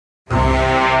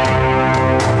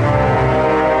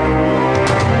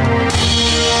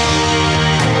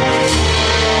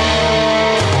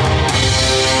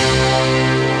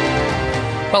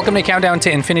Welcome to Countdown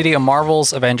to Infinity, a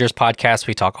Marvel's Avengers podcast.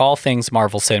 We talk all things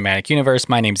Marvel Cinematic Universe.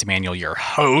 My name's Emmanuel, your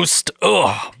host.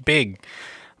 Ugh, big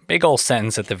old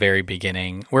sentence at the very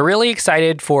beginning. We're really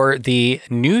excited for the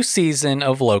new season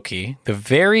of Loki, the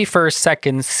very first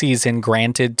second season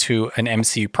granted to an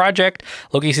MCU project.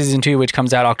 Loki Season 2, which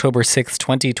comes out October 6th,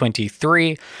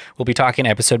 2023. We'll be talking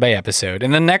episode by episode.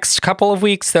 In the next couple of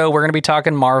weeks, though, we're going to be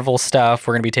talking Marvel stuff.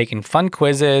 We're going to be taking fun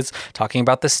quizzes, talking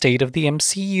about the state of the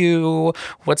MCU,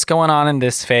 what's going on in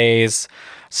this phase.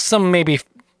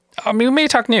 We may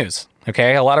talk news,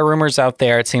 okay? A lot of rumors out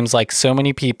there. It seems like so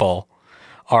many people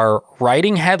are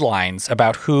writing headlines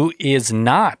about who is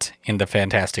not in the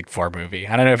Fantastic Four movie.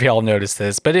 I don't know if y'all noticed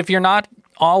this, but if you're not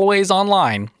always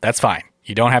online, that's fine.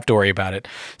 You don't have to worry about it.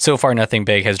 So far, nothing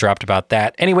big has dropped about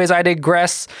that. Anyways, I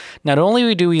digress. Not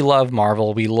only do we love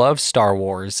Marvel, we love Star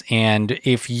Wars. And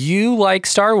if you like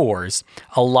Star Wars,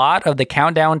 a lot of the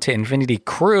Countdown to Infinity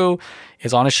crew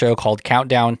is on a show called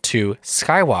Countdown to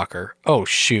Skywalker. Oh,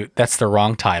 shoot. That's the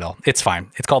wrong title. It's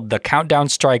fine. It's called The Countdown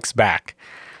Strikes Back.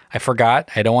 I forgot.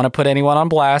 I don't want to put anyone on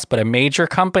blast, but a major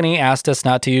company asked us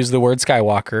not to use the word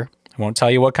Skywalker. I won't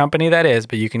tell you what company that is,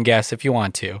 but you can guess if you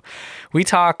want to. We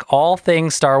talk all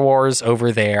things Star Wars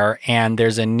over there, and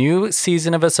there's a new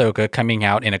season of Ahsoka coming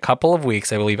out in a couple of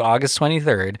weeks, I believe August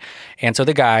 23rd. And so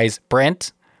the guys,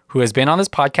 Brent, who has been on this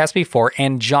podcast before,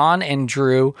 and John and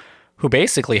Drew, who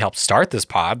basically helped start this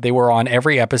pod, they were on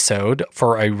every episode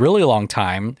for a really long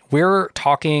time. We're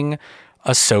talking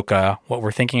Ahsoka, what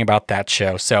we're thinking about that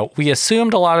show. So we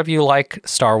assumed a lot of you like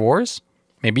Star Wars.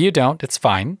 Maybe you don't. It's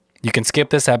fine. You can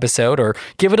skip this episode or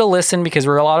give it a listen because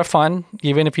we're a lot of fun,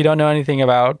 even if you don't know anything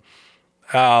about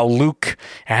Luke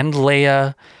and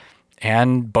Leia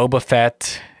and Boba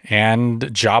Fett and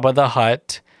Jabba the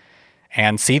Hutt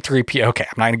and C-3PO. Okay,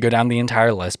 I'm not going to go down the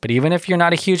entire list, but even if you're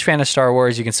not a huge fan of Star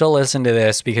Wars, you can still listen to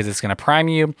this because it's going to prime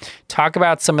you. Talk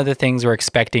about some of the things we're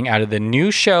expecting out of the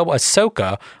new show,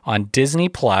 Ahsoka, on Disney+.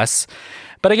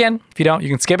 But again, if you don't, you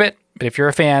can skip it. But if you're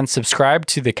a fan, subscribe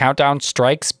to The Countdown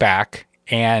Strikes Back.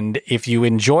 And if you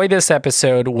enjoy this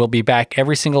episode, we'll be back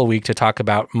every single week to talk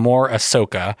about more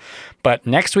Ahsoka. But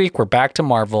next week, we're back to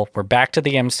Marvel. We're back to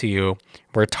the MCU.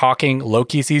 We're talking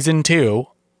Loki Season 2.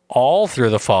 All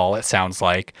through the fall, it sounds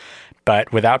like.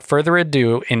 But without further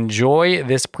ado, enjoy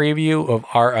this preview of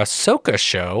our Ahsoka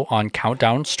show on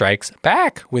Countdown Strikes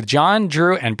Back with John,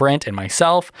 Drew, and Brent, and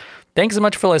myself. Thanks so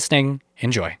much for listening.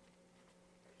 Enjoy.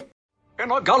 In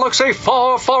a galaxy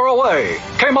far, far away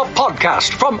came a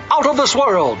podcast from out of this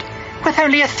world. With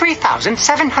only a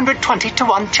 3,720 to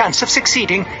 1 chance of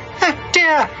succeeding. Oh,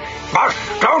 dear. But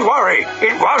don't worry,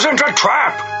 it wasn't a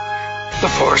trap. The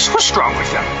Force was strong with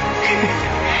them.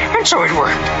 And so it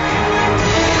worked.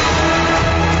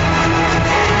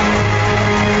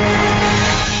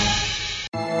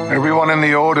 Everyone in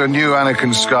the Order knew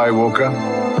Anakin Skywalker.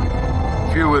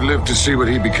 Few would live to see what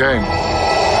he became.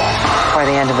 By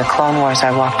the end of the Clone Wars,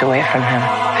 I walked away from him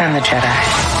and the Jedi.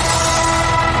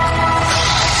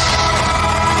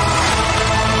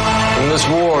 In this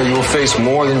war, you will face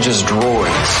more than just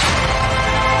droids.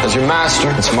 As your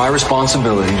master, it's my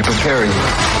responsibility to prepare you.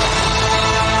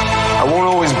 I won't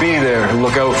always be there to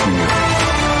look out for you.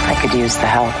 I could use the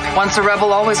help. Once a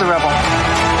rebel, always a rebel.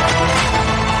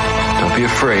 Don't be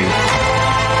afraid.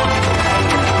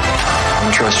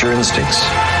 Trust your instincts.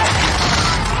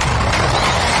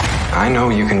 I know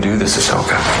you can do this,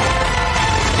 Ahsoka.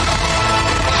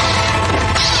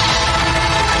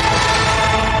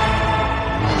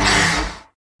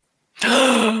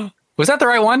 Was that the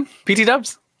right one? PT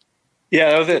Dubs?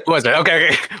 Yeah, that was it. Was it?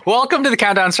 Okay. Welcome to the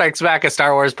Countdown Strikes Back, a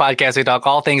Star Wars podcast. We talk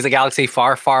all things the galaxy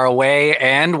far, far away,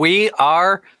 and we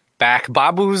are back.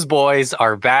 Babu's boys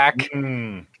are back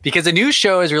because a new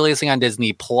show is releasing on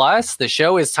Disney+. The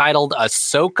show is titled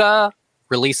Ahsoka,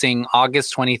 releasing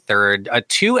August 23rd. A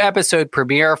 2-episode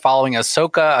premiere following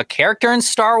Ahsoka, a character in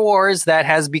Star Wars that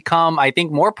has become, I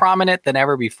think, more prominent than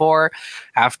ever before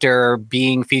after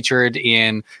being featured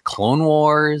in Clone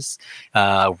Wars,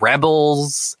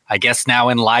 Rebels, I guess now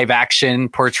in live action,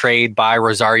 portrayed by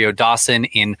Rosario Dawson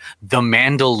in The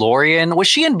Mandalorian. Was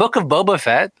she in Book of Boba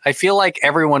Fett? I feel like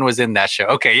everyone was in that show.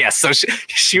 Okay, yes. So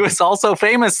she was also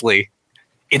famously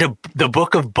in the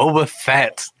Book of Boba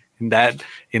Fett.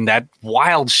 In that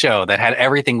wild show that had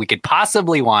everything we could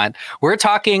possibly want. We're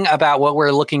talking about what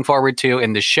we're looking forward to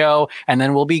in the show, and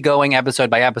then we'll be going episode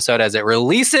by episode as it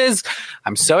releases.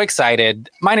 I'm so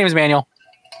excited. My name is Manuel.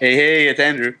 Hey, it's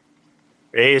Andrew.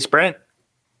 Hey, it's Brent.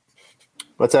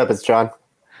 What's up? It's John.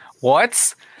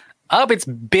 What's up? It's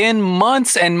been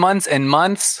months and months and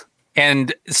months.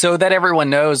 And so that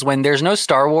everyone knows, when there's no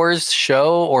Star Wars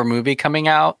show or movie coming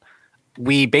out,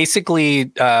 we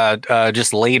basically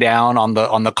just lay down on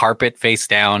the carpet face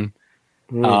down,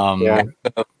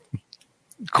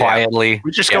 quietly.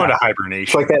 We just go into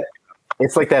hibernation.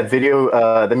 It's like that video,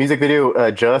 the music video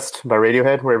 "Just" by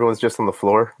Radiohead, where everyone's just on the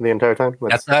floor the entire time.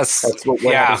 That's us. That's what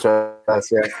happens to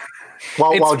us. Yeah.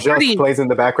 While Just plays in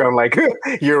the background like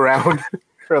year round,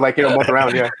 or like month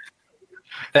around. Yeah.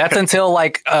 That's until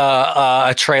like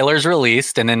a trailer's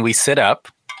released, and then we sit up.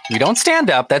 We don't stand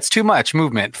up. That's too much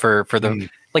movement for the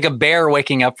like a bear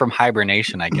waking up from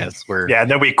hibernation. I guess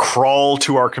and then we crawl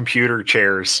to our computer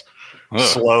chairs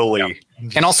slowly,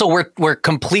 and also we're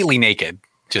completely naked.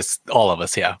 Just all of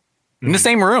us, in the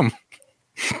same room.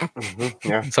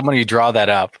 Somebody draw that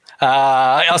up.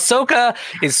 Ahsoka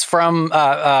is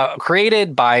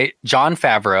created by Jon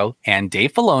Favreau and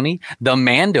Dave Filoni, the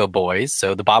Mando boys.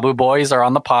 So the Babu boys are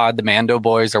on the pod. The Mando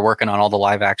boys are working on all the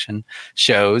live action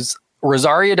shows.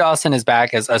 Rosario Dawson is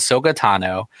back as Ahsoka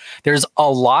Tano. There's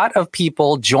a lot of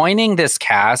people joining this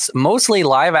cast, mostly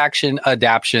live action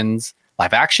adaptions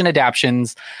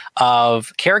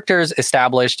of characters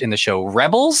established in the show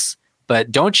Rebels.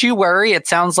 But don't you worry, it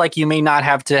sounds like you may not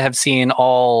have to have seen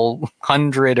all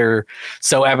 100 or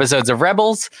so episodes of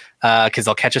Rebels, because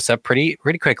they'll catch us up pretty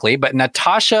quickly. But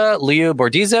Natasha Liu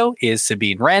Bordizzo is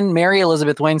Sabine Wren. Mary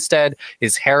Elizabeth Winstead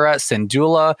is Hera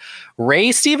Syndulla.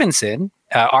 Ray Stevenson,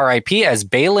 R.I.P., as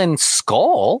Balin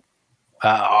Skull.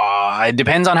 It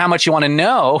depends on how much you want to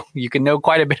know. You can know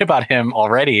quite a bit about him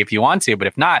already if you want to, but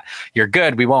if not, you're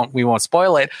good. We won't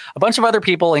spoil it. A bunch of other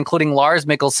people, including Lars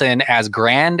Mikkelsen as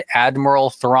Grand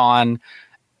Admiral Thrawn.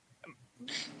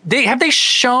 Have they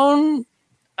shown?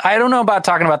 I don't know about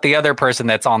talking about the other person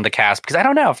that's on the cast, because I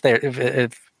don't know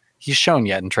if he's shown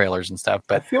yet in trailers and stuff.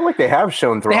 But I feel like they have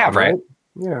shown Thrawn. They have, right?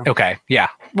 Yeah. Okay. Yeah.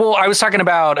 Well, I was talking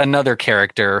about another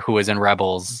character who was in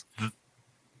Rebels.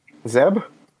 Zeb.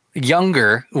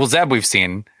 Younger. Well, Zeb we've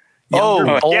seen.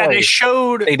 They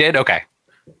showed. They did? Okay.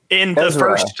 In the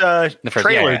first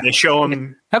trailer, they show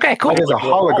him. Okay, cool. There's a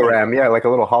hologram. Yeah, like a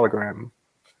little hologram.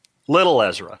 Little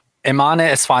Ezra.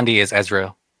 Imana Esfandi is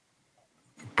Ezra.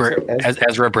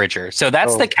 Ezra Bridger. So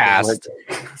that's the cast.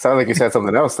 Sounds like you said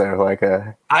something else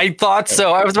there. I thought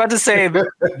so. I was about to say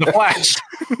the Flash.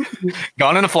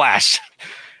 Gone in a flash.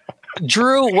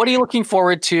 Drew, what are you looking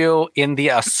forward to in the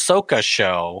Ahsoka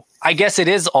show? I guess it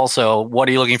is also what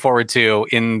are you looking forward to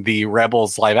in the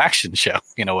Rebels live action show,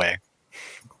 in a way.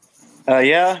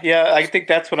 I think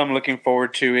that's what I'm looking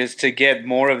forward to, is to get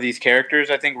more of these characters.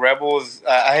 I think Rebels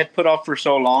I had put off for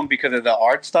so long because of the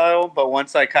art style, but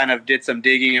once I kind of did some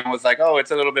digging and was like,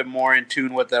 it's a little bit more in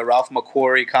tune with the Ralph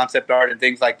McQuarrie concept art and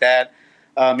things like that.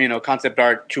 Concept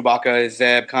art Chewbacca is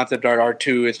Zeb, concept art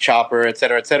R2 is Chopper, et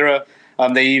cetera, et cetera.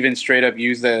 They even straight up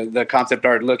use the concept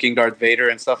art looking Darth Vader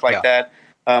and stuff like that.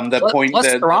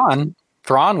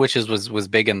 Thrawn, which was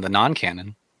big in the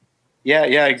non-canon.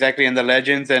 Yeah, exactly. And the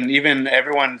legends, and even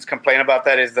everyone's complaint about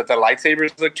that is that the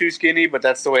lightsabers look too skinny, but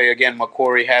that's the way, again,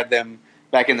 McQuarrie had them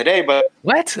back in the day. But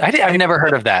what? I've never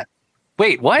heard of that.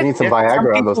 Wait, what? You need some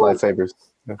Viagra on those lightsabers.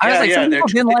 I was like, some people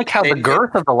didn't like how the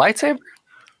girth of the lightsaber.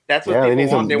 That's what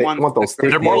people want. They want those.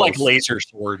 They're more like laser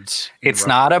swords. It's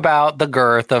not about the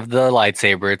girth of the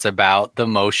lightsaber. It's about the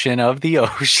motion of the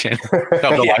ocean of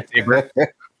the lightsaber.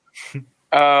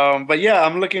 But yeah,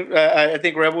 I'm looking. I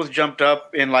think Rebels jumped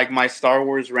up in like my Star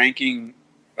Wars ranking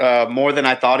more than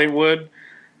I thought it would,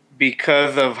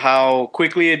 because of how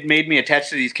quickly it made me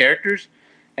attached to these characters.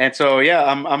 And so yeah,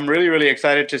 I'm really, really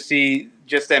excited to see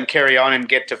just them carry on and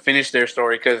get to finish their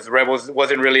story, because Rebels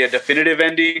wasn't really a definitive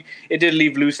ending. It did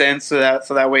leave loose ends so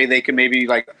that way they could maybe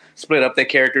like split up the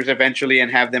characters eventually and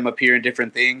have them appear in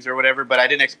different things or whatever. But I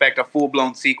didn't expect a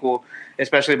full-blown sequel,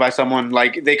 especially by someone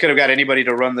like, they could have got anybody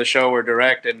to run the show or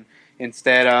direct, and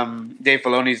instead Dave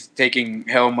Filoni's taking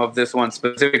helm of this one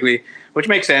specifically, which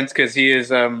makes sense because he is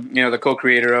the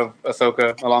co-creator of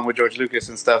Ahsoka along with George Lucas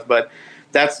and stuff. But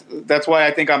that's why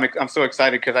I think I'm so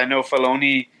excited, because I know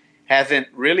Filoni hasn't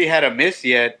really had a miss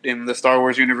yet in the Star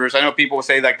Wars universe. I know people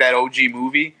say like that OG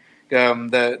movie,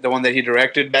 the one that he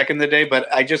directed back in the day, but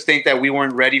I just think that we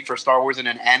weren't ready for Star Wars in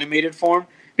an animated form,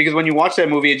 because when you watch that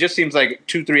movie, it just seems like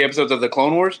 2-3 episodes of the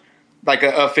Clone Wars, like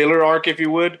a filler arc, if you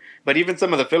would. But even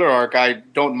some of the filler arc, I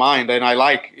don't mind, and I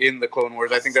like in the Clone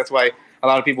Wars. I think that's why a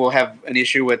lot of people have an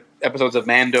issue with episodes of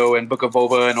Mando and Book of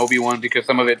Boba and Obi-Wan, because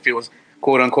some of it feels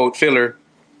quote-unquote filler,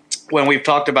 when we've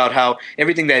talked about how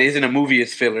everything that isn't a movie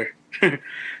is filler.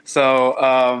 So,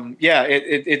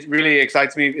 it really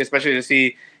excites me, especially to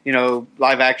see,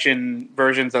 live action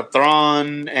versions of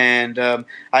Thrawn, and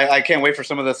I can't wait for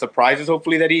some of the surprises.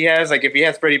 Hopefully that he has, like if he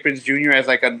has Freddie Prinze Jr. as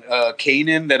like a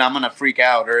Kanan, then I'm gonna freak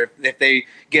out. Or if they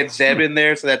get Zeb in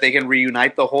there so that they can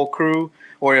reunite the whole crew,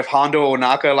 or if Hondo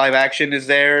Onaka live action is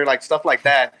there, like stuff like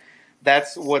that.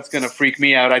 That's what's gonna freak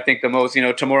me out. I think the most.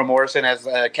 Tamora Morrison as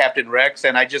Captain Rex,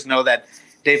 and I just know that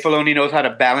Dave Filoni knows how to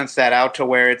balance that out to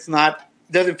where it's not.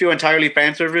 Doesn't feel entirely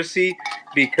fan servicey,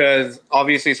 because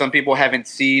obviously some people haven't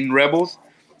seen Rebels,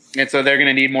 and so they're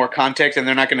going to need more context, and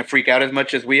they're not going to freak out as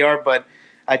much as we are. But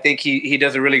I think he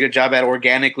does a really good job at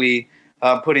organically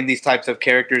putting these types of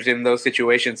characters in those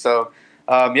situations. So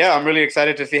yeah, I'm really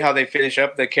excited to see how they finish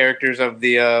up the characters of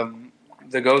the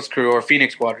Ghost Crew or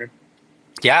Phoenix Squadron.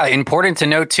 Yeah, important to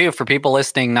note, too, for people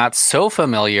listening not so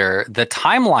familiar, the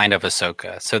timeline of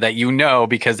Ahsoka, so that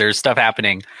because there's stuff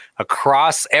happening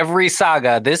across every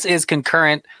saga. This is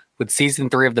concurrent with season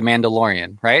 3 of The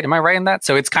Mandalorian, right? Am I right in that?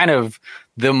 So it's kind of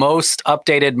the most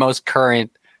updated, most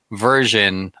current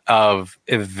version of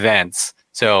events.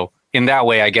 So in that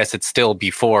way, I guess it's still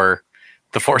before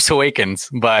The Force Awakens,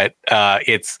 but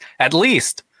it's at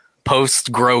least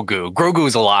post Grogu.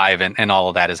 Grogu's alive and all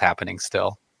of that is happening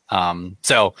still.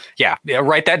 So yeah,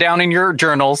 write that down in your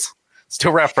journals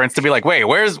to reference, to be like, wait,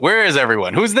 where is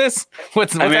everyone? Who's this?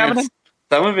 What's happening?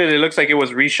 Some of it looks like it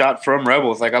was reshot from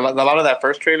Rebels. Like a lot of that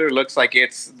first trailer looks like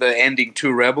it's the ending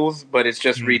to Rebels, but it's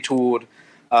just retooled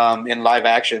in live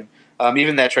action.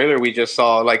 Even that trailer we just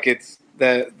saw, like it's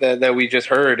that we just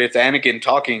heard, it's Anakin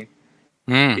talking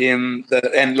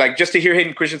and like just to hear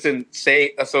Hayden Christensen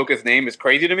say Ahsoka's name is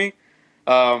crazy to me.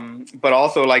 But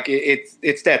also like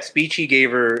it's that speech he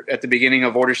gave her at the beginning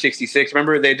of Order 66.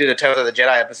 Remember they did a Tales of the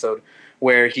Jedi episode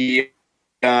where he's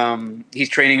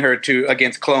training her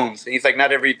against clones. And he's like,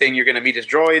 not everything you're going to meet is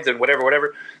droids and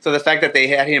whatever. So the fact that they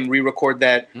had him re-record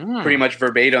that pretty much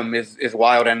verbatim is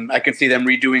wild. And I can see them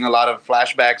redoing a lot of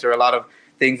flashbacks or a lot of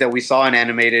things that we saw in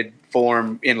animated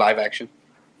form in live action.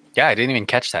 Yeah, I didn't even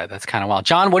catch that. That's kind of wild.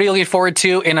 John, what are you looking forward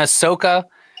to in Ahsoka?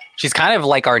 She's kind of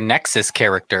like our Nexus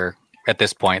character at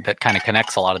this point that kind of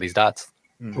connects a lot of these dots.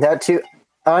 That too.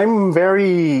 I'm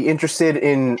very interested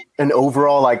in an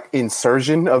overall like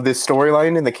insertion of this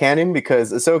storyline in the canon,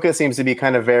 because Ahsoka seems to be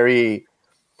kind of very,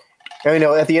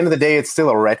 at the end of the day, it's still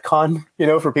a retcon,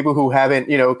 for people who haven't,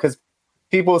 because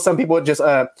some people just,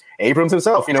 Abrams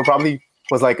himself, probably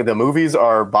was like, the movies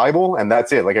are Bible and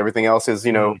that's it. Like everything else is,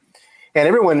 and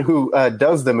everyone who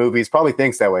does the movies probably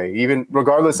thinks that way, even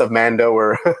regardless of Mando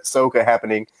or Ahsoka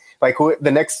happening. Like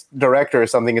the next director or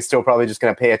something is still probably just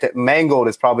going to pay attention. Mangold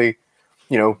is probably,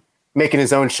 making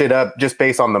his own shit up just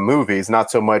based on the movies, not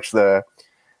so much the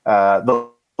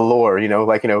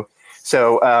lore,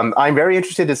 So I'm very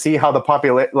interested to see how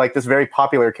this very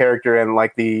popular character and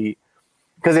like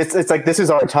because it's like, this is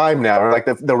our time now, or like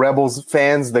the Rebels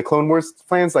fans, the Clone Wars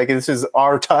fans, like this is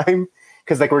our time.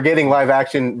 Cause like we're getting live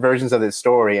action versions of this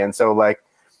story. And so like,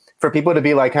 for people to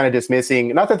be like kind of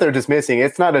dismissing, not that they're dismissing,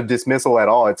 it's not a dismissal at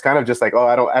all. It's kind of just like,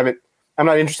 I'm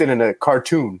not interested in a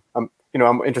cartoon. I'm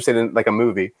interested in like a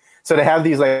movie. So to have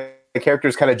these like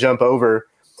characters kind of jump over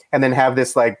and then have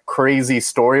this like crazy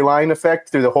storyline effect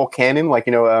through the whole canon, like,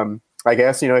 I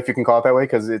guess, if you can call it that way,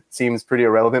 because it seems pretty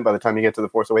irrelevant by the time you get to The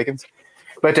Force Awakens.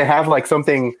 But to have like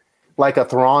something like a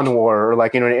Thrawn War or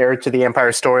like, an Heir to the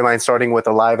Empire storyline starting with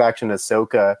a live action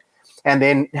Ahsoka, and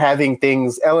then having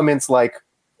elements like,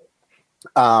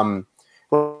 like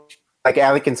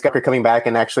Anakin Skywalker coming back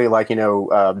and actually like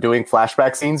doing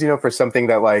flashback scenes for something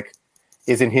that like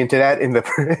isn't hinted at in the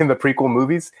prequel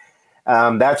movies.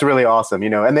 That's really awesome,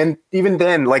 and then even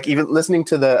listening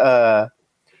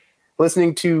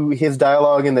to his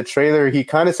dialogue in the trailer, he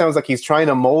kind of sounds like he's trying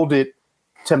to mold it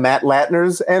to Matt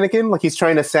Latner's Anakin, like he's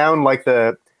trying to sound like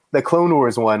the Clone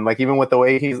Wars one, like even with the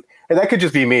way and that could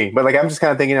just be me, but like I'm just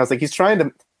kind of thinking, I was like, he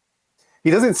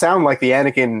doesn't sound like the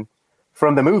Anakin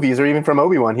from the movies or even from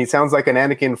Obi-Wan. He sounds like an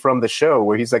Anakin from the show,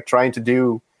 where he's like trying to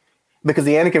do, because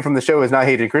the Anakin from the show is not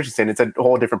Hayden Christensen. It's a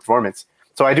whole different performance.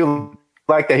 So I do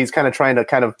like that he's kind of trying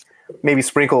to maybe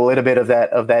sprinkle a little bit of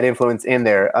that influence in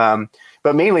there.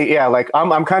 But mainly, yeah, like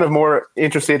I'm kind of more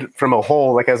interested from a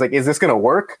whole, like I was like, is this going to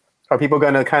work? Are people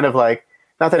going to kind of like,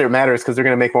 not that it matters because they're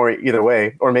going to make more either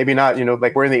way, or maybe not,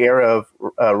 like we're in the era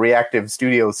of reactive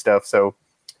studio stuff. So,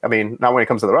 I mean, not when it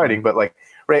comes to the writing, but like,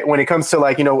 right, when it comes to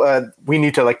like, we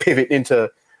need to like pivot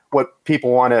into what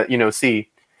people want to, see.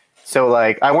 So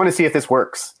like, I want to see if this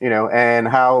works, and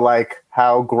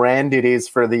how grand it is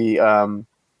for the,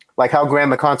 like how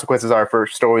grand the consequences are for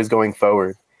stories going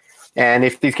forward. And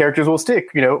if these characters will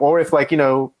stick, or if like,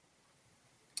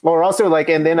 or also like,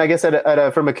 and then I guess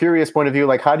from a curious point of view,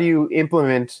 like how do you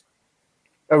implement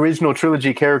original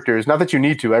trilogy characters, not that you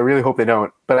need to, I really hope they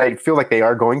don't, but I feel like they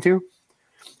are going to.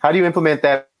 How do you implement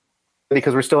that?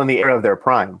 Because we're still in the era of their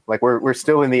prime. Like we're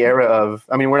still in the era of,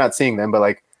 I mean, we're not seeing them, but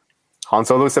like Han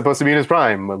Solo is supposed to be in his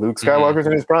prime. Luke Skywalker's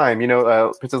in his prime.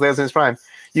 Princess Leia's in his prime.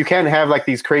 You can't have like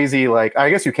these crazy, like, I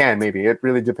guess you can, maybe. It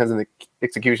really depends on the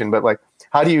execution. But like,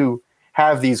 how do you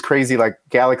have these crazy, like,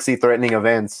 galaxy threatening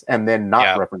events and then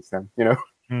not reference them,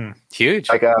 Huge.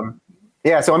 Like,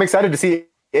 so I'm excited to see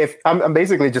if I'm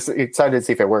basically just excited to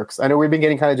see if it works. I know we've been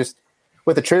getting kind of just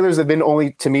with the trailers have been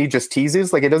only to me just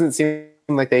teases. Like it doesn't seem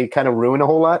like they kind of ruin a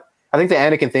whole lot. I think the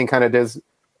Anakin thing kind of does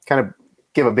kind of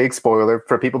give a big spoiler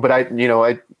for people, but I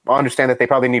understand that they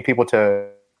probably need people to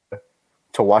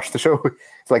watch the show.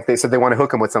 It's like they said they want to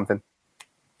hook them with something.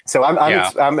 So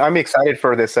I'm excited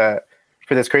for this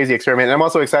crazy experiment. And I'm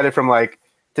also excited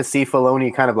to see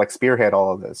Filoni kind of like spearhead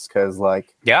all of this because I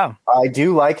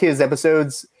do like his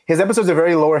episodes. His episodes are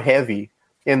very lore heavy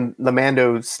in the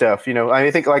Mando stuff.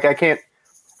 I think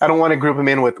I don't want to group him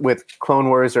in with Clone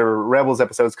Wars or Rebels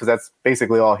episodes because that's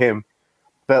basically all him.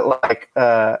 But like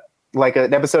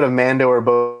an episode of Mando or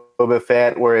Boba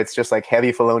Fett where it's just like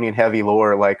heavy Filoni and heavy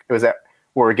lore, like it was that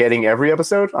we're getting every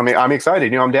episode. I mean, I'm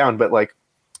excited, I'm down, but like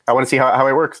I want to see how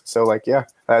it works. So like,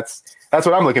 that's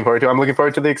what I'm looking forward to. I'm looking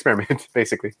forward to the experiment,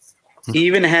 basically. He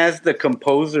even has the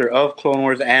composer of Clone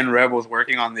Wars and Rebels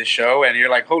working on this show, and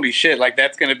you're like, holy shit, like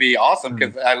that's going to be awesome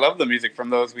because I love the music from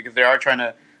those because they are trying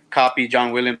to copy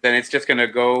John Williams, and it's just going to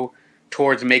go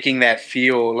towards making that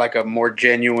feel like a more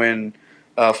genuine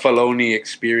Filoni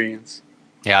experience.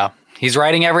 Yeah. He's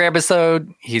writing every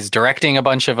episode. He's directing a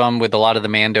bunch of them with a lot of the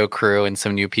Mando crew and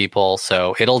some new people.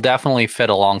 So it'll definitely fit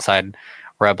alongside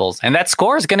Rebels. And that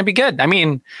score is going to be good. I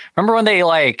mean, remember when they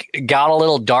like got a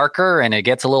little darker and it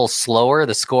gets a little slower?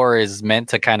 The score is meant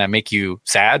to kind of make you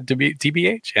sad to be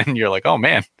TBH. And you're like, oh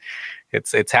man,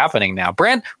 it's happening now.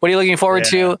 Brent, what are you looking forward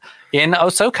to in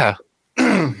Ahsoka?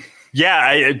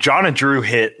 John and Drew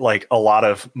hit like a lot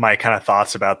of my kind of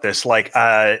thoughts about this. Like,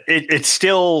 it's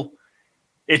still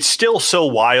so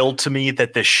wild to me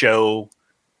that this show,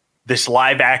 this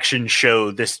live action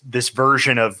show, this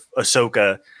version of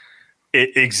Ahsoka,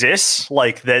 it exists.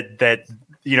 Like that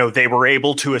they were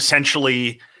able to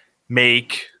essentially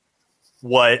make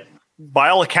what by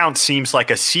all accounts seems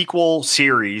like a sequel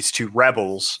series to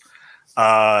Rebels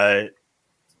into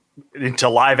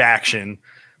live action.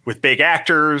 With big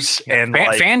actors and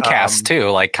fan cast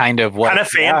too, like kind of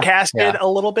fan casted a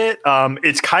little bit.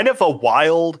 It's kind of a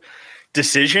wild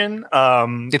decision.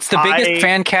 It's the biggest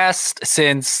fan cast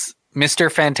since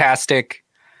Mr. Fantastic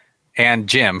and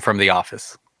Jim from The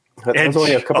Office. That was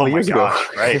only a couple of years ago,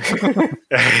 right?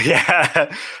 It's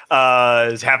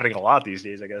happening a lot these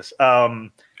days, I guess.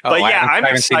 I'm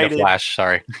excited. Seen The Flash.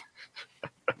 Sorry.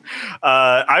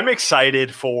 I'm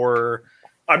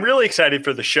really excited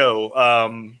for the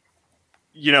show.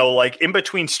 Like in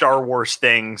between Star Wars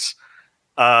things,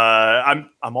 I'm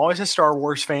always a Star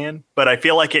Wars fan, but I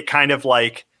feel like it kind of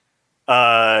like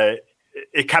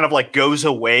goes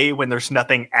away when there's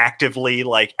nothing actively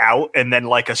like out, and then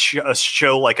like a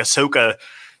show like Ahsoka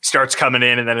starts coming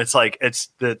in, and then it's like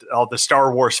all the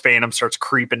Star Wars fandom starts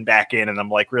creeping back in, and I'm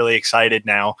like really excited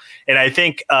now. And I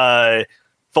think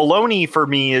Filoni for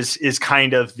me is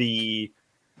kind of the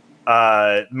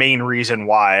main reason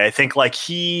why. I think like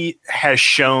he has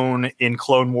shown in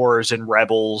Clone Wars and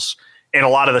Rebels and a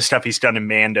lot of the stuff he's done in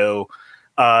Mando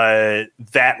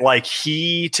that like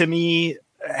he to me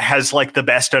has like the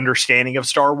best understanding of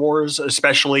Star Wars,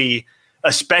 especially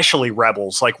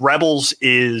Rebels. Like Rebels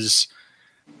is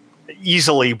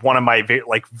easily one of my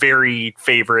very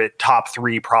favorite top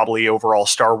 3 probably overall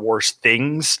Star Wars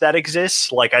things that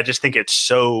exists. Like I just think it's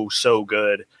so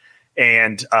good.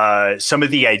 And some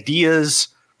of the ideas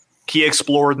he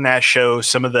explored in that show,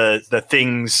 some of the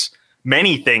things,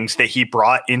 many things that he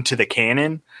brought into the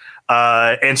canon.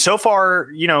 And so far,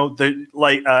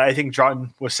 I think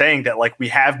John was saying that like we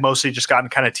have mostly just gotten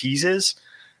kind of teases,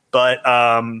 but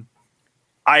I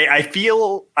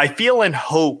feel and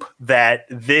hope that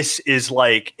this is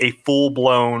like a full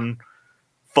blown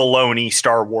Filoni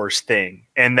Star Wars thing,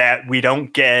 and that we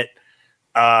don't get,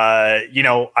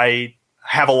 I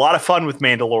have a lot of fun with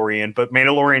Mandalorian, but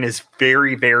Mandalorian is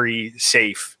very, very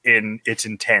safe in its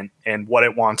intent and what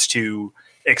it wants to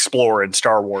explore in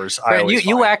Star Wars. Right,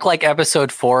 you act like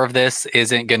episode 4 of this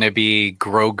isn't going to be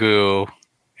Grogu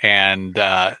and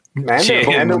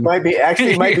Mando might be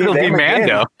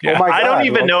Mando. Yeah. Oh I don't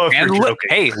even know if you're joking.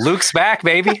 Hey, Luke's back,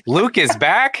 baby. Luke is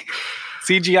back.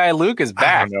 CGI Luke is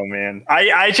back. I don't know, man.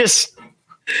 I just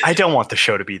I don't want the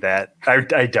show to be that. I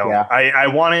don't. Yeah. I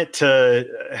want it to.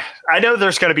 I know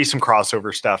there's going to be some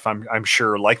crossover stuff. I'm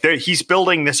sure. Like he's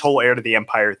building this whole Heir to the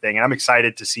Empire thing, and I'm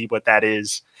excited to see what that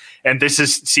is. And this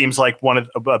seems like one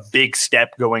of a big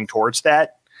step going towards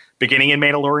that. Beginning in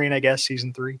Mandalorian, I guess,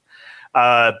 season 3.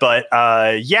 But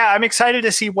I'm excited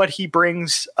to see what he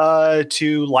brings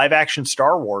to live action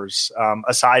Star Wars.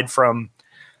 Aside from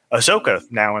Ahsoka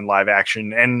now in live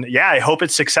action, and I hope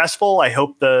it's successful. I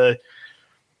hope I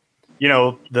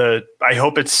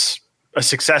hope it's a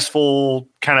successful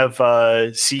kind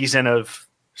of season of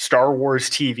Star Wars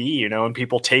TV, and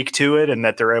people take to it, and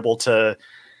that they're able to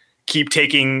keep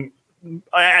taking.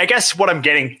 I guess what I'm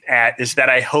getting at is that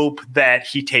I hope that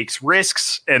he takes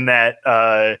risks and that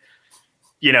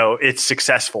it's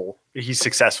successful. He's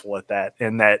successful at that,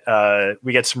 and that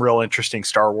we get some real interesting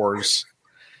Star Wars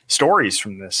stories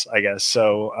from this, I guess.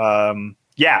 So I'm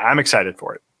excited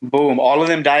for it. Boom. All of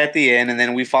them die at the end, and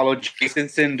then we follow Jason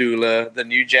Syndulla, the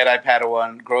new Jedi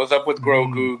Padawan, grows up with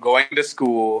Grogu, going to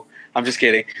school. I'm just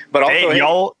kidding. But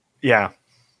also,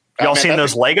 y'all seen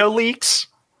those Lego leaks?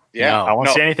 Yeah. No, I won't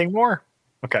see anything more.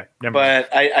 Okay. Never mind.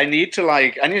 But I need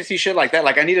to see shit like that.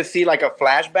 Like I need to see like a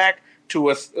flashback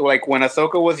to like when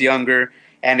Ahsoka was younger,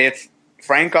 and it's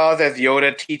Frank Oz as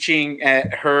Yoda teaching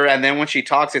her, and then when she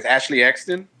talks, it's Ashley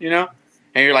Eckstein, and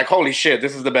you're like, holy shit,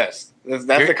 this is the best. That's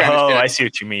the kind of shit. I see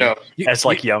what you mean. As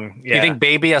like young. Yeah. You think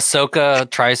Baby Ahsoka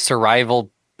tries to rival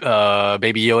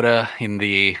Baby Yoda in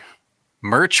the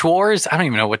merch wars? I don't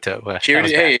even know what to.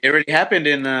 It already happened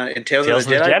in Tales of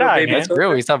the Jedi. Man.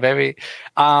 True, we saw Baby.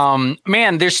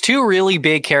 Man, there's two really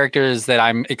big characters that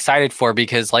I'm excited for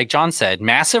because, like John said,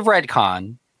 massive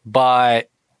retcon, but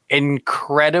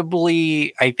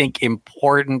incredibly, I think,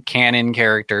 important canon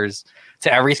characters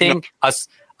to everything.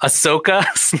 Ahsoka,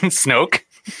 Snoke.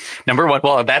 Number one.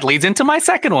 Well, that leads into my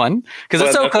second one because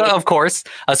Ahsoka, of course,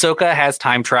 Ahsoka has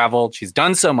time traveled. She's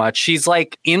done so much. She's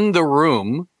like in the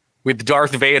room with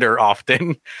Darth Vader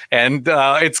often. And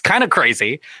it's kind of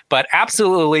crazy, but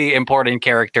absolutely important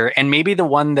character. And maybe the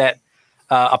one that,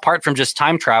 apart from just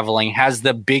time traveling, has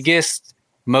the biggest,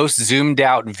 most zoomed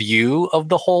out view of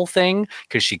the whole thing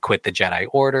because she quit the Jedi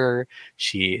Order.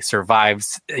 She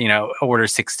survives, Order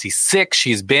 66.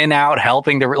 She's been out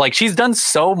helping she's done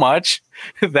so much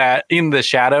that in the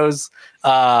shadows,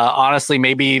 honestly,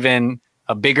 maybe even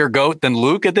a bigger goat than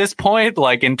Luke at this point,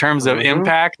 like in terms of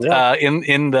impact, in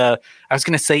the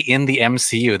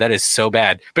MCU. That is so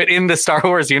bad, but in the Star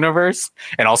Wars universe,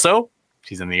 and also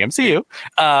she's in the MCU,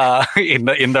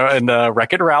 in the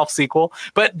Wreck-It Ralph sequel.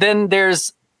 But then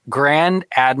there's Grand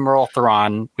Admiral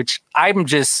Thrawn, which I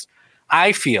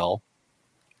feel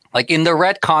like in the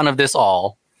retcon of this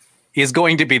all is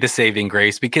going to be the saving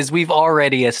grace because we've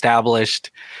already established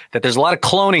that there's a lot of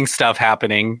cloning stuff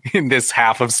happening in this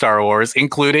half of Star Wars,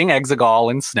 including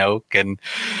Exegol and Snoke and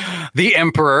the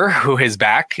Emperor who is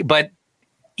back. But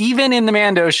even in the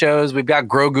Mando shows, we've got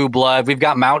Grogu blood, we've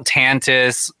got Mount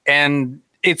Tantus, and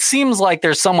it seems like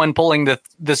there's someone pulling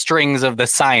the strings of the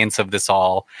science of this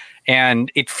all.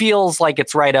 And it feels like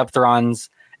it's right up Thrawn's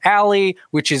alley,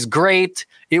 which is great.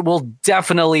 It will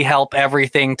definitely help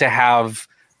everything to have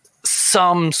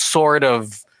some sort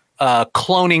of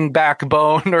cloning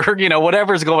backbone or,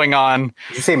 whatever's going on.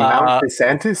 Did you say Mount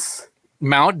DeSantis?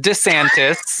 Mount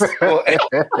DeSantis,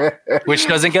 which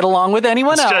doesn't get along with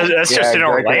anyone else. That's just in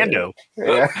Orlando.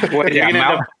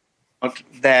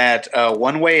 That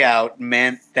One Way Out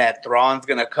meant that Thrawn's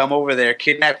going to come over there,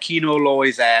 kidnap Kino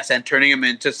Loy's ass, and turning him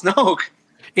into Snoke.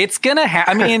 It's going to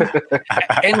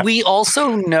and we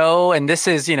also know, and this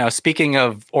is, speaking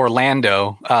of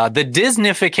Orlando, the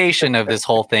Disneyfication of this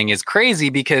whole thing is crazy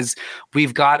because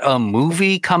we've got a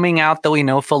movie coming out that we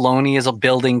know Filoni is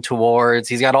building towards.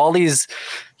 He's got all these,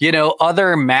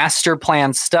 other master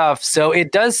plan stuff. So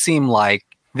it does seem like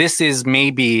this is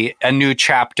maybe a new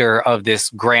chapter of this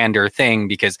grander thing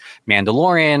because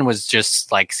Mandalorian was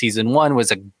just like season 1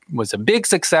 was a big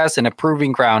success and a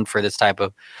proving ground for this type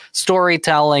of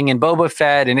storytelling, and Boba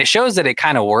Fett, and it shows that it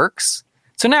kind of works.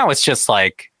 So now it's just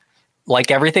like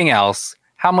everything else,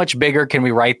 how much bigger can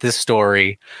we write this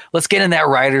story? Let's get in that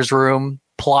writer's room,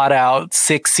 plot out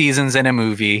 6 seasons in a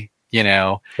movie,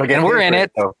 and we're in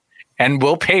it. And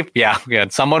we'll pay. Yeah.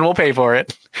 Someone will pay for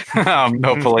it.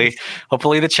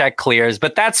 Hopefully the check clears.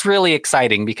 But that's really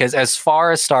exciting because as far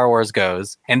as Star Wars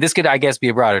goes, and this could, I guess, be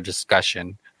a broader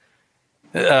discussion.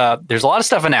 There's a lot of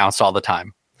stuff announced all the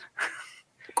time,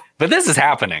 but this is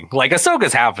happening. Like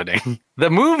Ahsoka's happening. The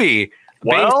movie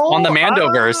based on the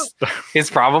Mandoverse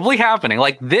is probably happening.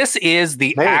 Like this is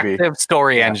the active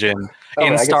story engine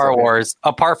in Star Wars,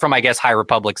 apart from, I guess, High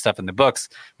Republic stuff in the books,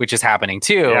 which is happening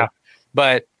too. Yeah.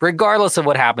 But regardless of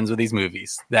what happens with these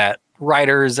movies, that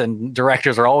writers and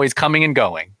directors are always coming and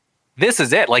going. This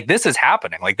is it. Like, this is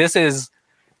happening. Like, this is,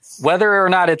 whether or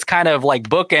not it's kind of like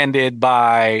bookended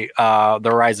by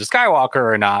the Rise of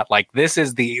Skywalker or not, like, this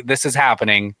is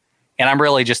happening. And I'm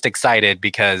really just excited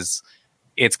because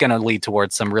it's going to lead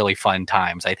towards some really fun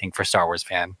times, I think, for Star Wars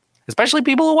fan, especially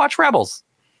people who watch Rebels.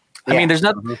 I mean, there's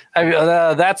nothing.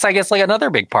 That's, I guess, like another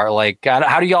big part. Like,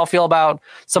 how do y'all feel about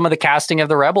some of the casting of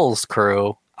the Rebels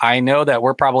crew? I know that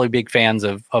we're probably big fans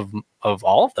of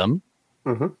all of them.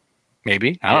 Mm-hmm.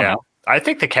 Maybe, I don't know. I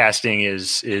think the casting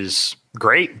is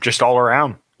great, just all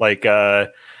around. Like,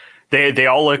 they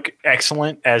all look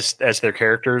excellent as their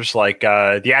characters. Like,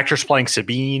 the actress playing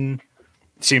Sabine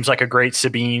seems like a great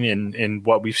Sabine in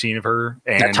what we've seen of her.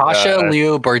 And Natasha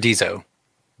Liu Bordizzo.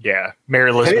 Yeah,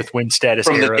 Mary Elizabeth Winstead is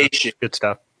good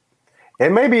stuff.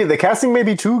 And maybe the casting may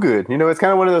be too good. You know, it's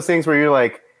kind of one of those things where you're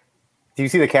like, do you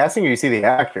see the casting or you see the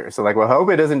actor? So, like, well, I hope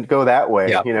it doesn't go that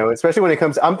way. Yeah. You know, especially when it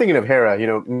comes. I'm thinking of Hera. You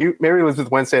know, Mary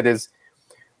Elizabeth Winstead is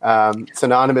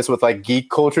synonymous with like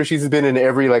geek culture. She's been in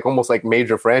every like almost like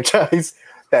major franchise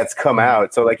that's come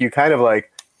out. So, like, you kind of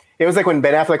like. It was like when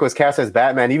Ben Affleck was cast as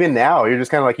Batman. Even now, you're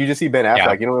just kind of like you just see Ben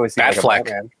Affleck. You don't really see like a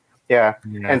Batman. Yeah.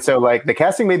 And so, like, the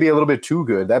casting may be a little bit too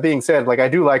good. That being said, like, I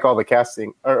do like all the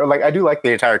casting, or like, I do like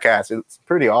the entire cast. It's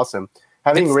pretty awesome.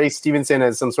 Having Ray Stevenson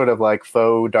as some sort of like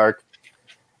faux dark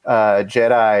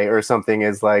Jedi or something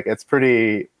is like, it's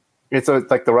pretty. It's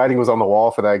like the writing was on the wall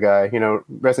for that guy. You know,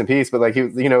 rest in peace. But like, he,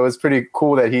 you know, it was pretty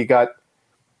cool that he got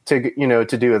to, you know,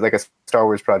 to do it like a Star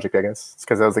Wars project. I guess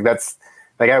because I was like,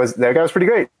 that guy was pretty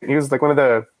great. He was like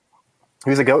he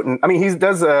was a goat. And I mean, he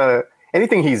does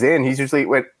anything he's in, he's usually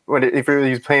if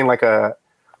he's playing like a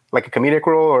comedic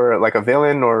role or like a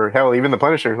villain or hell, even the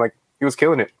Punisher, like he was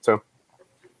killing it. So,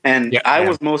 and I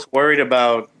was most worried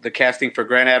about the casting for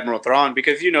Grand Admiral Thrawn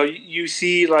because, you know, you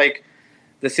see like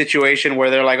the situation where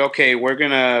they're like, okay, we're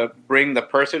gonna bring the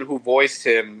person who voiced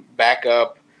him back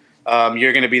up.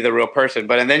 You're gonna be the real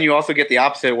person, and then you also get the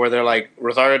opposite where they're like,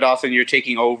 Rosario Dawson, you're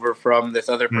taking over from this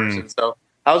other person. So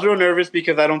I was real nervous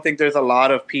because I don't think there's a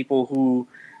lot of people who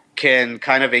can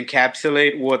kind of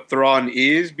encapsulate what Thrawn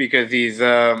is because he's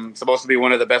supposed to be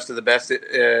one of the best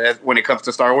when it comes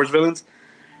to Star Wars villains.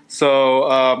 So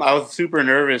I was super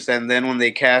nervous, and then when they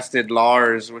casted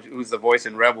Lars, who's the voice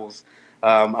in Rebels,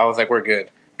 I was like, we're good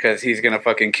because he's gonna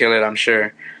fucking kill it, I'm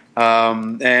sure.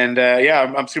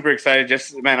 I'm super excited.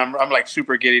 Just man, I'm like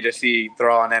super giddy to see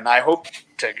Thrawn, and I hope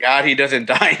to God he doesn't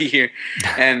die here,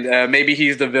 and maybe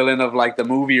he's the villain of like the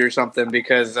movie or something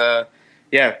because.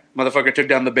 Motherfucker took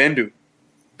down the Bendu.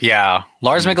 Yeah,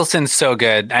 Lars Mikkelsen's so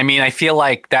good. I mean, I feel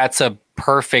like that's a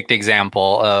perfect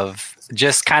example of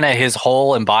just kind of his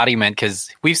whole embodiment because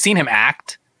we've seen him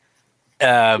act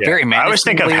very menacingly. I always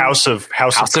think of House of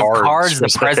Cards,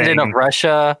 the president of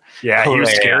Russia. Yeah, he was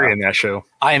scary in that show.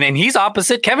 And then he's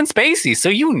opposite Kevin Spacey, so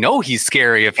you know he's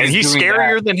scary. He's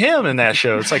scarier than him in that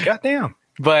show. It's like, goddamn.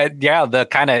 But yeah, the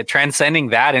kind of transcending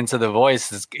that into the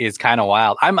voice is kind of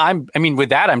wild. I mean, with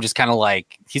that, I'm just kind of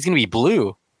like, he's going to be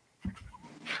blue.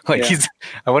 Like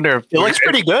I wonder if it looks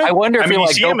pretty good. I wonder if we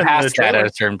like go past that at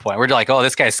a certain point. We're like, oh,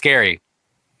 this guy's scary,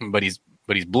 but he's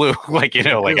blue. Like, you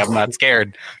know, like I'm not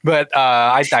scared, but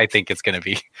I think it's going to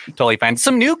be totally fine.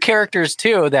 Some new characters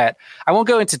too that I won't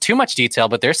go into too much detail,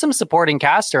 but there's some supporting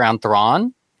cast around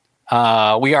Thrawn.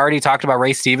 We already talked about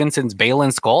Ray Stevenson's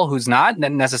Baylan Skoll, who's not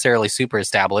necessarily super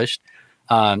established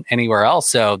anywhere else.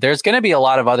 So there's going to be a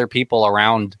lot of other people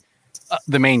around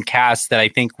the main cast that I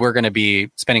think we're going to be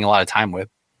spending a lot of time with.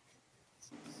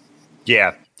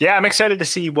 Yeah. I'm excited to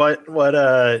see what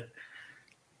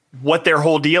their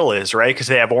whole deal is, right? Because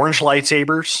they have orange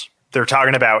lightsabers. They're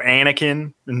talking about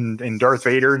Anakin and Darth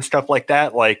Vader and stuff like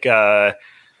that. Like,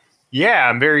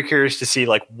 I'm very curious to see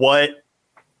like what.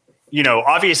 You know,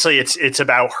 obviously it's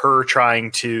about her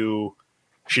trying to.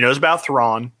 She knows about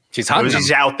Thrawn. She's hunting him.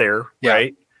 He's out there,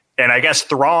 right? And I guess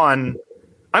Thrawn.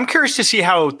 I'm curious to see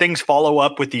how things follow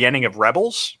up with the ending of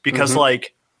Rebels because,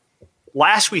 like,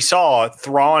 last we saw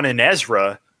Thrawn and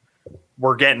Ezra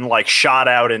were getting like shot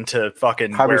out into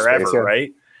fucking wherever,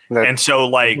 right? And so,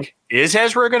 like, is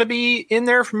Ezra going to be in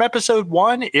there from episode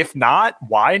 1? If not,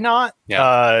 why not?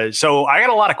 So I got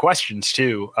a lot of questions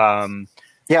too.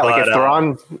 Like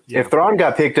if Thrawn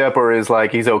got picked up or is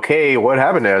like he's okay, what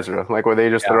happened to Ezra? Like were they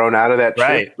just thrown out of that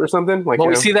ship or something? Like,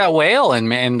 we see that whale in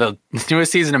the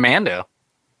newest season of Mando.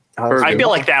 I feel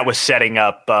like that was setting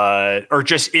up or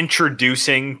just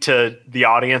introducing to the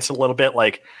audience a little bit.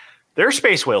 Like there are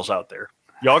space whales out there.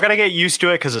 Y'all got to get used to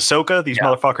it because Ahsoka, these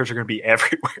motherfuckers are going to be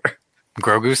everywhere.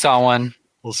 Grogu saw one.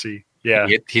 We'll see. Yeah.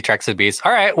 He treks the beast.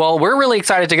 All right. Well, we're really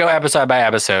excited to go episode by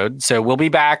episode. So we'll be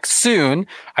back soon.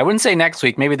 I wouldn't say next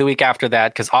week, maybe the week after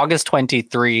that, because August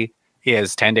 23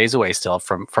 is 10 days away still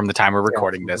from the time we're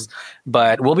recording this.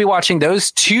 But we'll be watching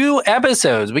those 2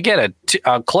 episodes. We get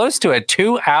a close to a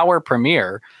 2-hour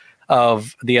premiere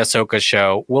of the Ahsoka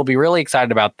show. We'll be really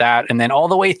excited about that. And then all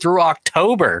the way through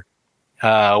October,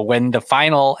 when the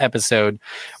final episode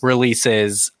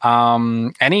releases.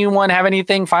 Anyone have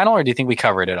anything final, or do you think we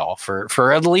covered it all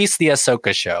for at least the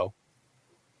Ahsoka show?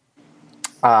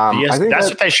 I think that's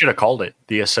what they should have called it.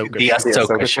 The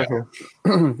Ahsoka show.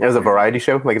 It was a variety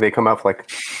show. Like they come up like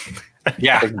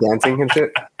like dancing and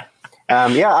shit.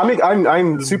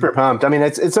 I'm super pumped. I mean,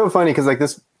 it's so funny because like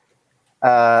this.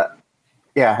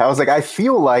 I was like, I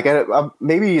feel like, and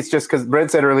maybe it's just because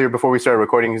Brent said earlier before we started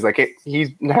recording, he's like,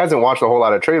 he hasn't watched a whole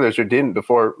lot of trailers or didn't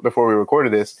before we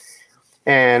recorded this.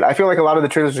 And I feel like a lot of the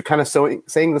trailers are kind of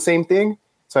saying the same thing.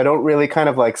 So I don't really kind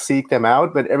of like seek them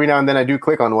out. But every now and then I do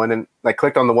click on one, and like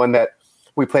clicked on the one that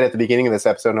we played at the beginning of this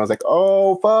episode. And I was like,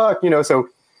 oh, fuck, so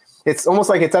it's almost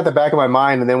like it's at the back of my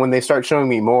mind. And then when they start showing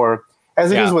me more,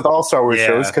 as it is with all Star Wars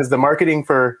shows, because the marketing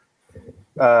for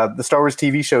the Star Wars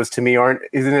TV shows to me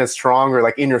isn't as strong or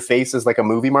like in your face as like a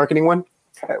movie marketing one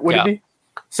would it be?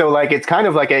 So like it's kind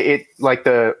of like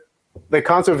the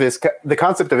concept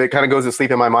of it kind of goes to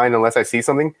sleep in my mind unless I see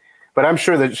something. But I'm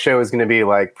sure the show is going to be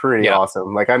like pretty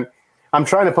awesome. Like I'm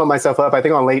trying to pump myself up. I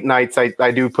think on late nights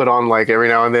I do put on like every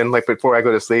now and then, like before I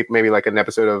go to sleep, maybe like an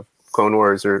episode of Clone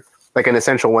Wars or like an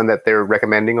essential one that they're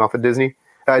recommending off of Disney,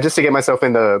 just to get myself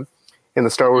in the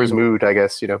Star Wars mood, I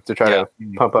guess, to try to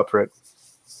pump up for it.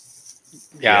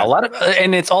 Yeah, a lot of,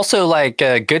 and it's also like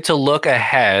good to look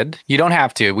ahead. You don't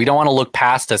have to. We don't want to look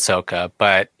past Ahsoka,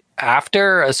 but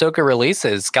after Ahsoka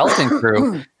releases, Skeleton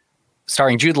Crew,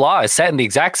 starring Jude Law, is set in the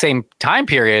exact same time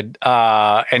period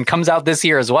and comes out this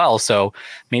year as well. So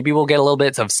maybe we'll get a little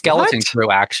bit of Skeleton Crew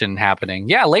action happening.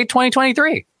 Yeah, late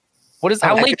 2023.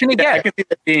 How late can it get? I can see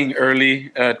that being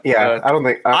early. I don't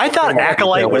think. I thought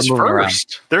Acolyte was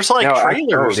first. There's like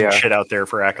trailers and shit out there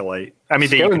for Acolyte. I mean,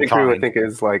 Skeleton Crew, I think,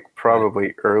 is like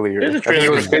probably earlier. I think it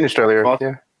was finished earlier.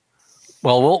 Yeah.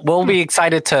 Well, we'll be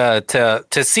excited to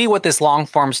see what this long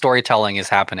form storytelling is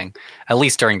happening, at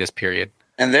least during this period.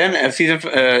 And then a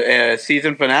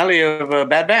season finale of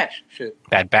Bad Batch. Shit.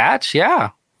 Bad Batch,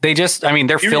 yeah. They're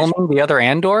filming the other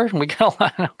Andor. We got a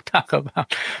lot to talk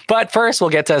about. But first,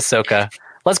 we'll get to Ahsoka.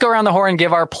 Let's go around the horn and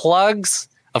give our plugs.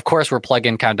 Of course, we're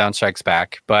plugging Countdown Strikes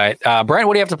Back. But Brent,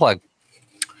 what do you have to plug?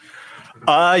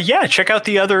 Check out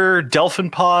the other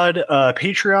Delphin Pod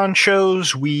Patreon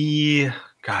shows. We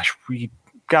got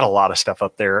a lot of stuff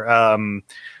up there.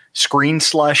 Screen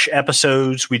Slush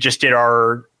episodes. We just did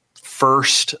our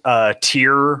first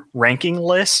tier ranking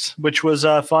list, which was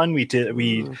fun. We did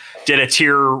a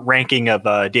tier ranking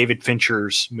of David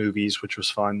Fincher's movies, which was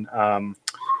fun.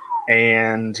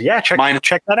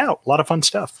 Check that out. A lot of fun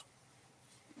stuff.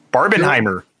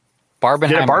 Barbenheimer.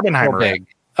 Barbenheimer. Big.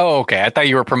 Oh, okay. I thought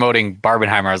you were promoting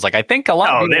Barbenheimer. I was like, I think a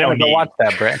lot of people don't watch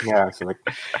that, Brent. Yeah, so like,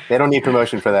 they don't need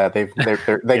promotion for that. They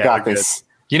got this.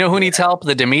 You know who needs help?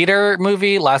 The Demeter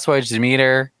movie, Last Voyage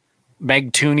Demeter.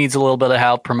 Meg 2 needs a little bit of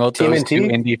help. Promote those two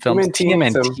indie films.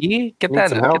 TMNT? Get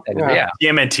that help.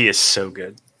 TMNT is so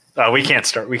good. We can't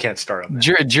start on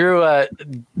that.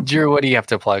 Drew, what do you have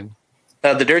to plug?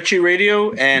 The Dirt Sheet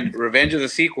Radio and Revenge of the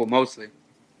Sequel, mostly.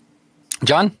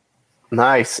 John?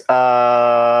 Nice.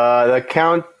 The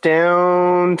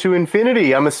Countdown to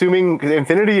Infinity. I'm assuming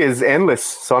Infinity is endless,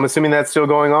 so I'm assuming that's still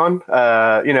going on.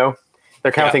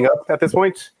 They're counting up at this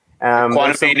point.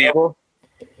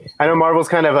 I know Marvel's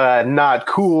kind of not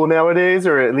cool nowadays,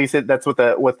 or at least that's what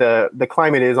the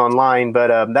climate is online.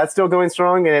 But that's still going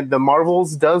strong, and the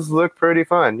Marvels does look pretty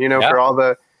fun. For all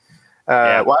the.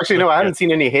 Well, actually, no, I haven't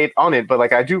seen any hate on it, but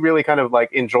like I do really kind of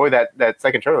like enjoy that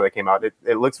second trailer that came out.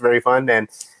 It looks very fun, and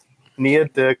Nia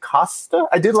DaCosta,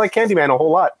 I did like Candyman a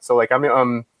whole lot. So like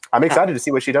I'm excited to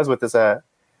see what she does with this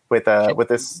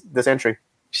this entry.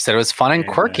 She said it was fun and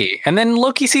quirky. And then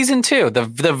Loki season 2, the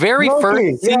very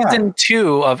first season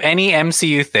 2 of any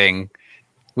MCU thing.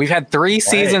 We've had 3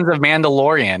 seasons of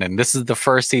Mandalorian, and this is the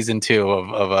first season 2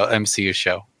 of a MCU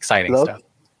show. Exciting stuff.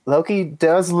 Loki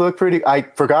does look pretty. I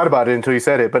forgot about it until you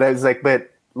said it, but I was like,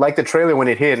 the trailer when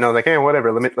it hit, and I was like, hey,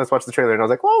 whatever. Let's watch the trailer, and I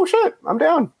was like, oh shit, I'm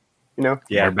down. Yeah,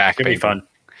 we're back. It'll be fun.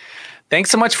 Thanks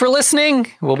so much for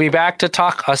listening. We'll be back to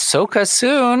talk Ahsoka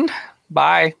soon.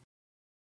 Bye.